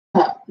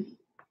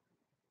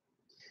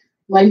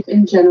Life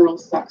in general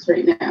sucks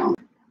right now.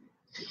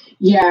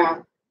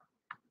 Yeah.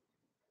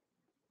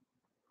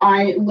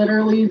 I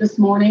literally this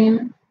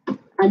morning,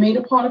 I made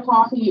a pot of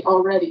coffee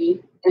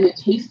already and it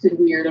tasted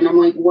weird. And I'm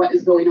like, what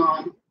is going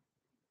on?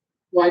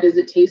 Why does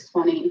it taste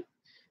funny?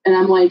 And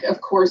I'm like,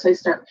 of course, I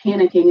start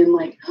panicking and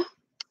like,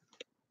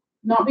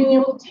 not being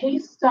able to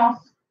taste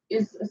stuff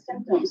is a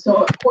symptom.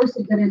 So, of course,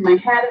 it got in my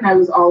head and I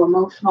was all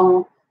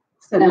emotional.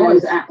 And I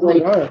was at,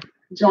 like,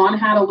 John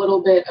had a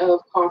little bit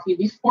of coffee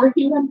before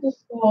he went to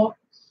school.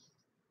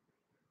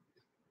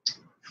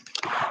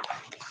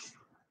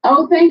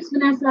 Oh, thanks,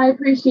 Vanessa. I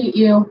appreciate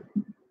you.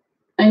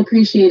 I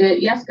appreciate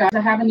it. Yes, guys,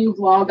 I have a new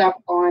vlog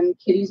up on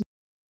Kitty's.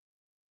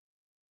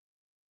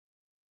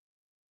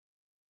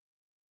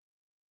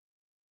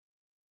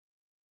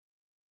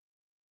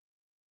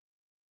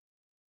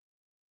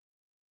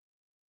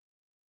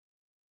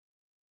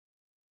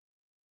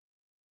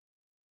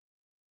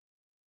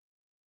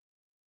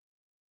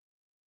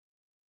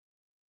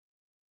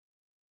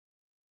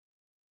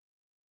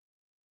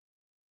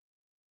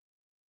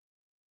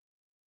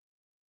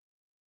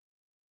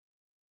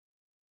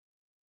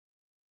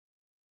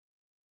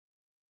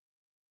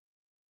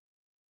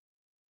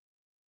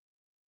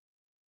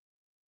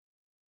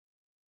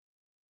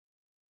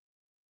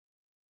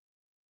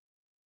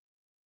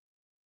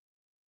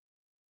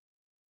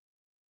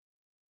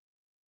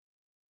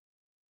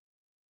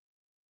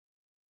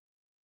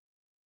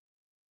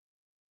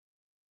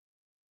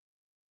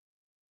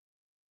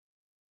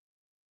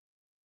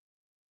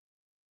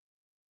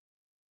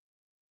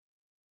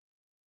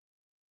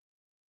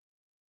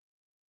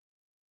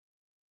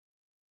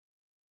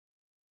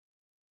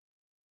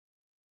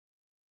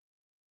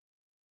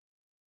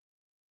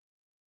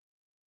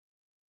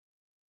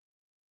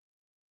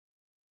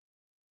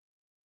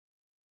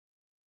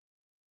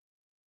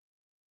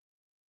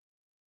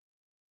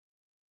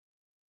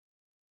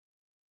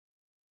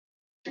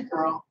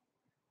 Girl.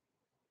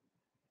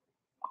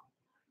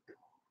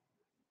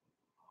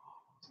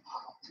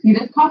 See,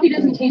 this coffee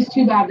doesn't taste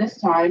too bad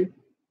this time.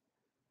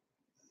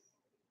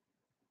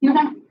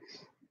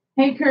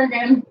 Hey,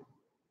 Kurgan.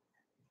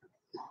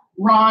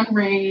 Ron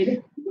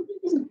Raid.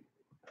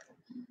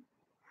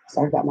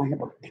 Sorry about my hair,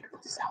 but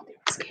I'm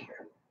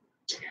scared.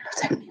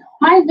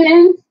 Hi,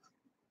 Vince.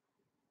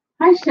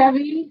 Hi,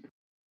 Chevy.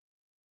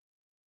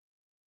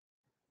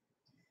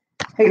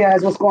 Hey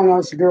guys, what's going on?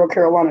 It's your girl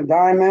Carolina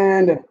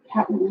Diamond.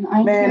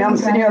 Man, I'm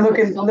sitting here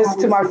listening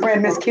to my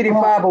friend Miss Kitty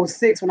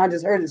 506 when I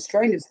just heard the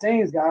strangest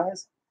things,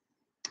 guys.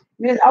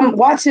 I'm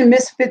watching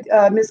Miss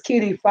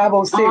Kitty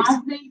 506.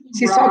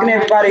 She's talking to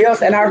everybody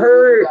else, and I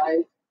heard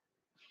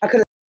I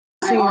could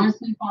have seen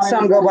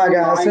something go by,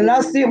 guys. So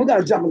now see, we're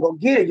gonna jump and go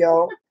get it,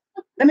 y'all.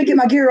 Let me get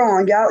my gear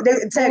on, y'all. They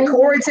attacked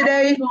Corey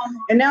today,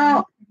 and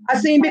now I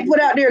seen Bigfoot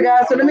out there,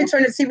 guys. So let me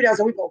turn the TV down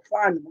so we go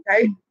find him,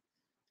 okay?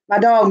 My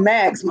dog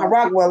Max, my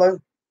Rottweiler,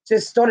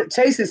 just started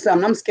chasing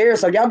something. I'm scared,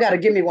 so y'all gotta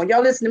give me one.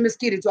 Y'all listen to Miss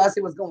Kitty till I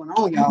see what's going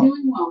on, y'all.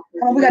 Come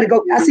on, we gotta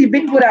go. I see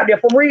Bigfoot out there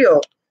for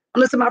real.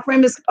 I'm listening to my friend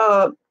Miss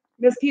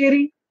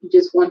Kitty.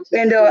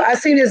 And I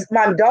seen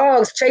my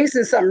dog's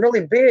chasing something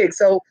really big.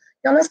 So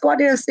y'all, let's go out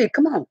there and see.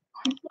 Come on.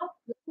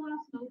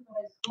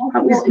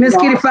 Miss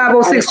Kitty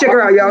 506, check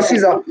her out, y'all.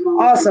 She's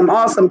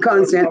awesome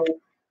content.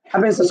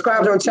 I've been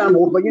subscribed to her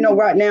channel, but you know,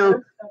 right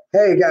now,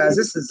 hey guys,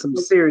 this is some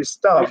serious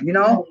stuff, you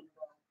know?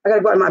 I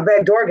gotta go out my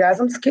back door, guys.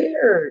 I'm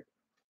scared.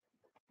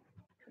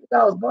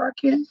 I was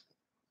barking.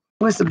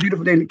 Oh, it's a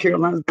beautiful day in the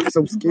Carolinas. I'm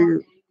so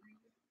scared.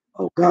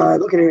 Oh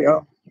God, look at it,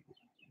 y'all.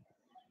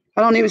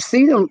 I don't even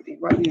see them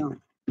right now.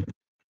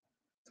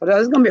 So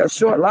that's gonna be a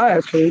short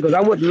live stream because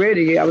I wasn't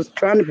ready yet. I was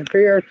trying to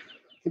prepare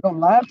to go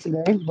live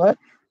today, but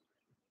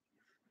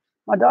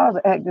my dogs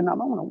are acting up. I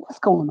don't know what's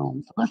going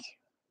on. So let's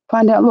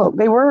find out. Look,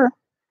 they were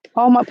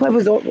all my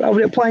puppies over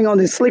there playing on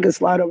this slicker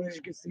slide over, as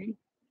you can see.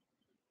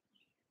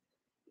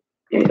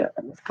 Yeah,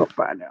 let's go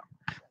find out.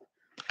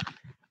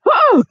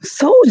 Oh,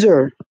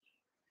 soldier.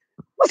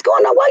 What's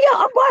going on? Why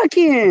y'all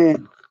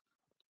barking?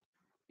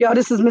 Y'all,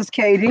 this is Miss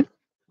Katie.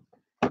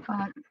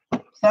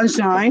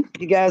 Sunshine.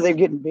 You guys are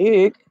getting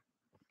big.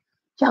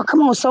 Y'all,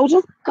 come on, soldier.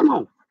 Come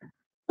on.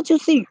 What you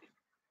see?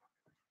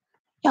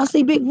 Y'all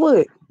see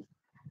Bigfoot?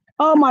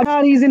 Oh my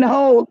God, he's in the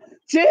hole.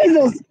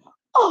 Jesus.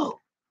 Oh,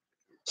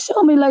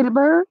 show me, Lady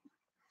Bird.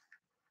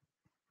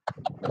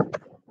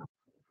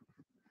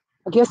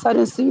 I guess I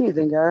didn't see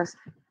anything, guys.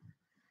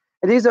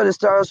 And these are the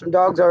stars from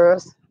Dogs R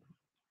Us.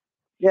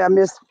 Yeah,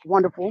 Miss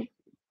Wonderful.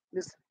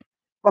 Miss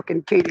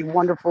fucking Katie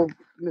Wonderful.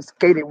 Miss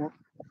Katie.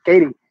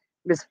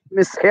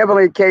 Miss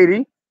Heavenly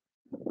Katie.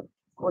 Of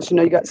course, you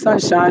know, you got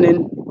Sunshine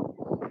and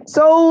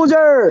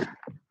Soldier.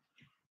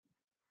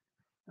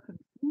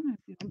 I'm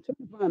trying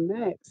to find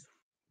Max.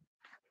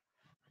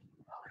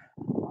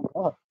 Oh,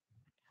 my God.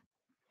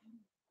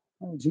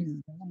 Oh,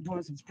 Jesus. I'm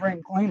doing some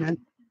spring cleaning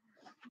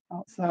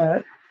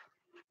outside.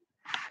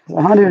 It's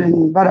 100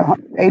 and about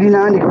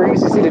 89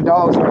 degrees. You see the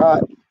dogs are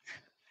hot.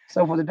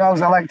 So for the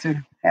dogs, I like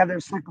to have their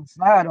slipper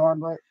slide on,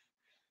 but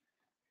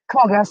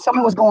come on, guys. Tell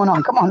me what's going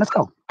on. Come on, let's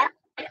go.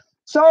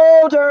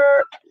 Soldier!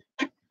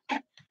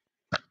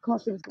 Come on,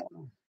 see what's going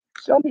on.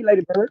 Show me,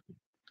 Lady Bird.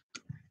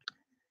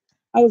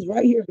 I was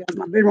right here, guys.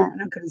 My bedroom,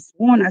 and I could have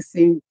sworn I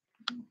seen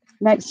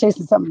Max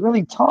chasing something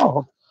really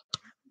tall.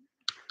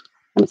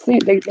 I'm seeing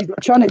they're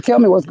trying to tell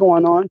me what's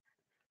going on.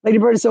 Lady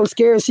Bird is so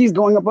scared she's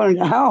going up under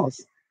the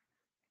house.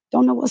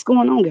 Don't know what's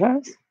going on,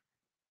 guys.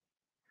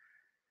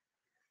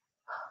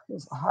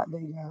 It's a hot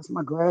day, guys.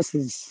 My grass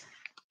is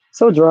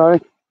so dry.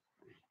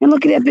 And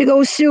look at that big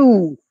old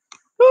shoe.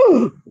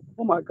 Oh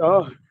my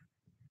God.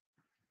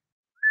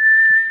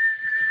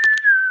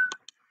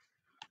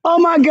 Oh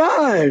my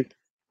God.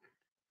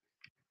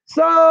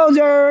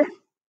 Soldier.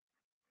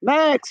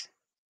 Max.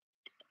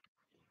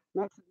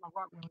 Max is my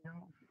rock,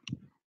 y'all.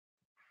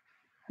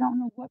 I don't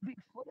know what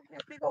Bigfoot is.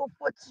 That big old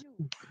foot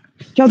shoe.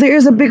 Yo, there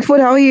is a Bigfoot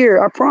out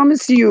here. I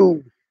promise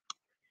you.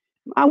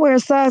 I wear a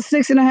size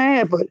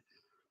 6.5, but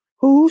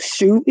whose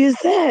shoe is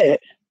that?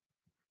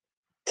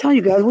 Tell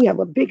you guys, we have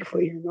a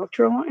Bigfoot here in North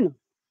Carolina.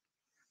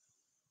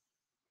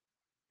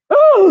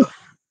 Oh,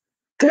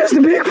 there's the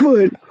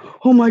Bigfoot.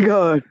 Oh my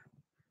God.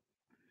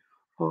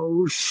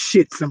 Oh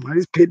shit,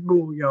 somebody's pit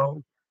bull,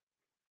 y'all.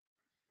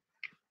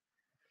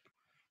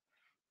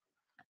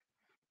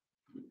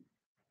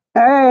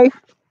 Hey,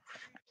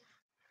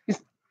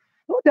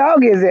 who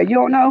dog is that? You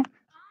don't know?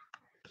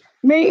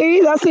 Me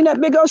either. I seen that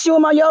big old shoe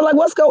in my yard. Like,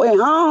 what's going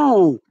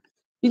on?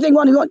 You think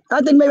I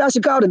think maybe I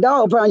should call the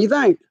dog pound. You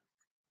think?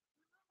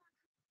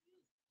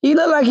 He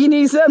look like he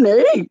needs something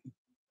to eat.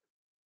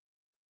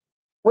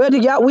 Well,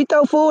 we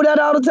throw food out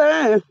all the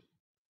time.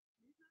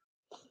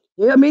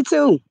 Yeah, me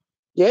too.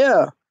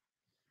 Yeah.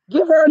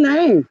 Give her a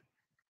name.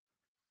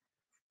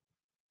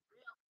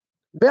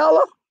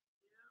 Bella.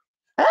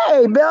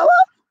 Hey, Bella.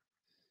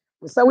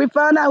 So we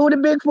find out who the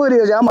Bigfoot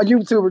is. I'm a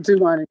YouTuber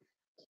too, honey.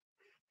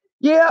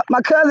 Yeah,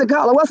 my cousin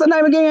called her. What's her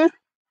name again?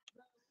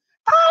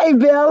 Hey,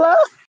 Bella.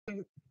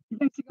 You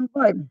think she gonna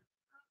fight me?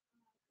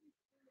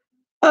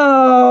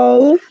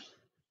 Oh.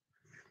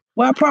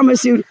 Well, I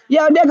promise you.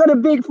 Yeah, there go the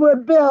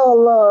Bigfoot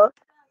Bella.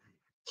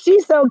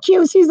 She's so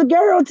cute. She's a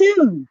girl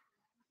too.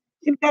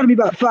 She's got to be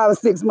about 5 or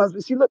 6 months,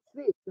 but she looks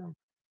sick. So.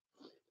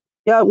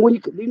 Yeah,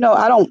 when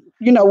I don't.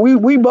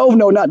 We both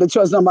know not to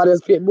trust somebody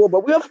else's pit bull,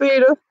 but we'll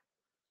feed her.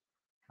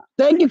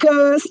 Thank you,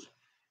 cuz.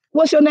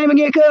 What's your name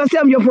again, cuz?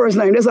 Tell me your first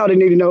name. That's all they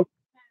need to know.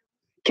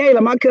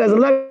 Kayla, my cousin.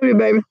 Love you,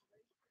 baby.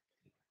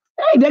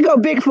 Hey, there go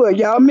Bigfoot,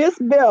 y'all. Miss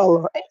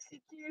Bella. Ain't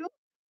she cute?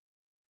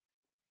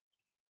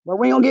 But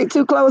we ain't gonna get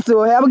too close to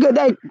her. Have a good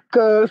day,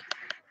 cuz.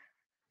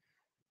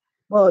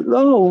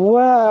 Oh,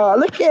 wow.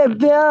 Look at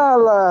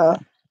Bella.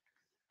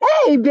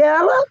 Hey,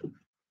 Bella.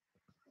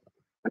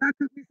 When I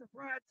cook me some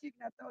fried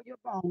chicken, I throw your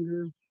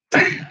bone,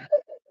 girl.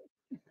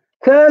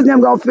 Cuz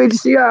them gonna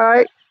fix you, all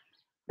right?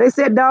 They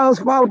said dogs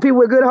follow people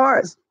with good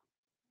hearts.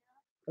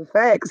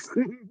 Facts.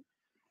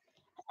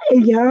 Hey,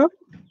 y'all.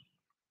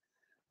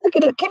 Look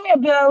at it. Come here,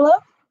 Bella.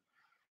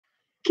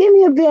 Come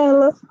here,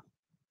 Bella.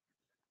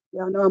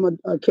 Y'all know I'm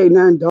a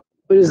K9 dog.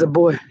 But it's a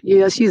boy.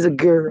 Yeah, she's a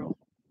girl.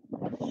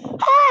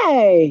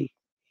 Hey.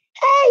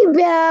 Hey,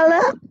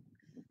 Bella.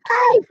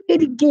 Hey,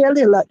 pretty girl.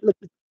 Look,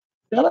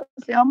 Bella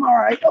say I'm all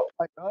right. Oh,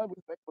 my God.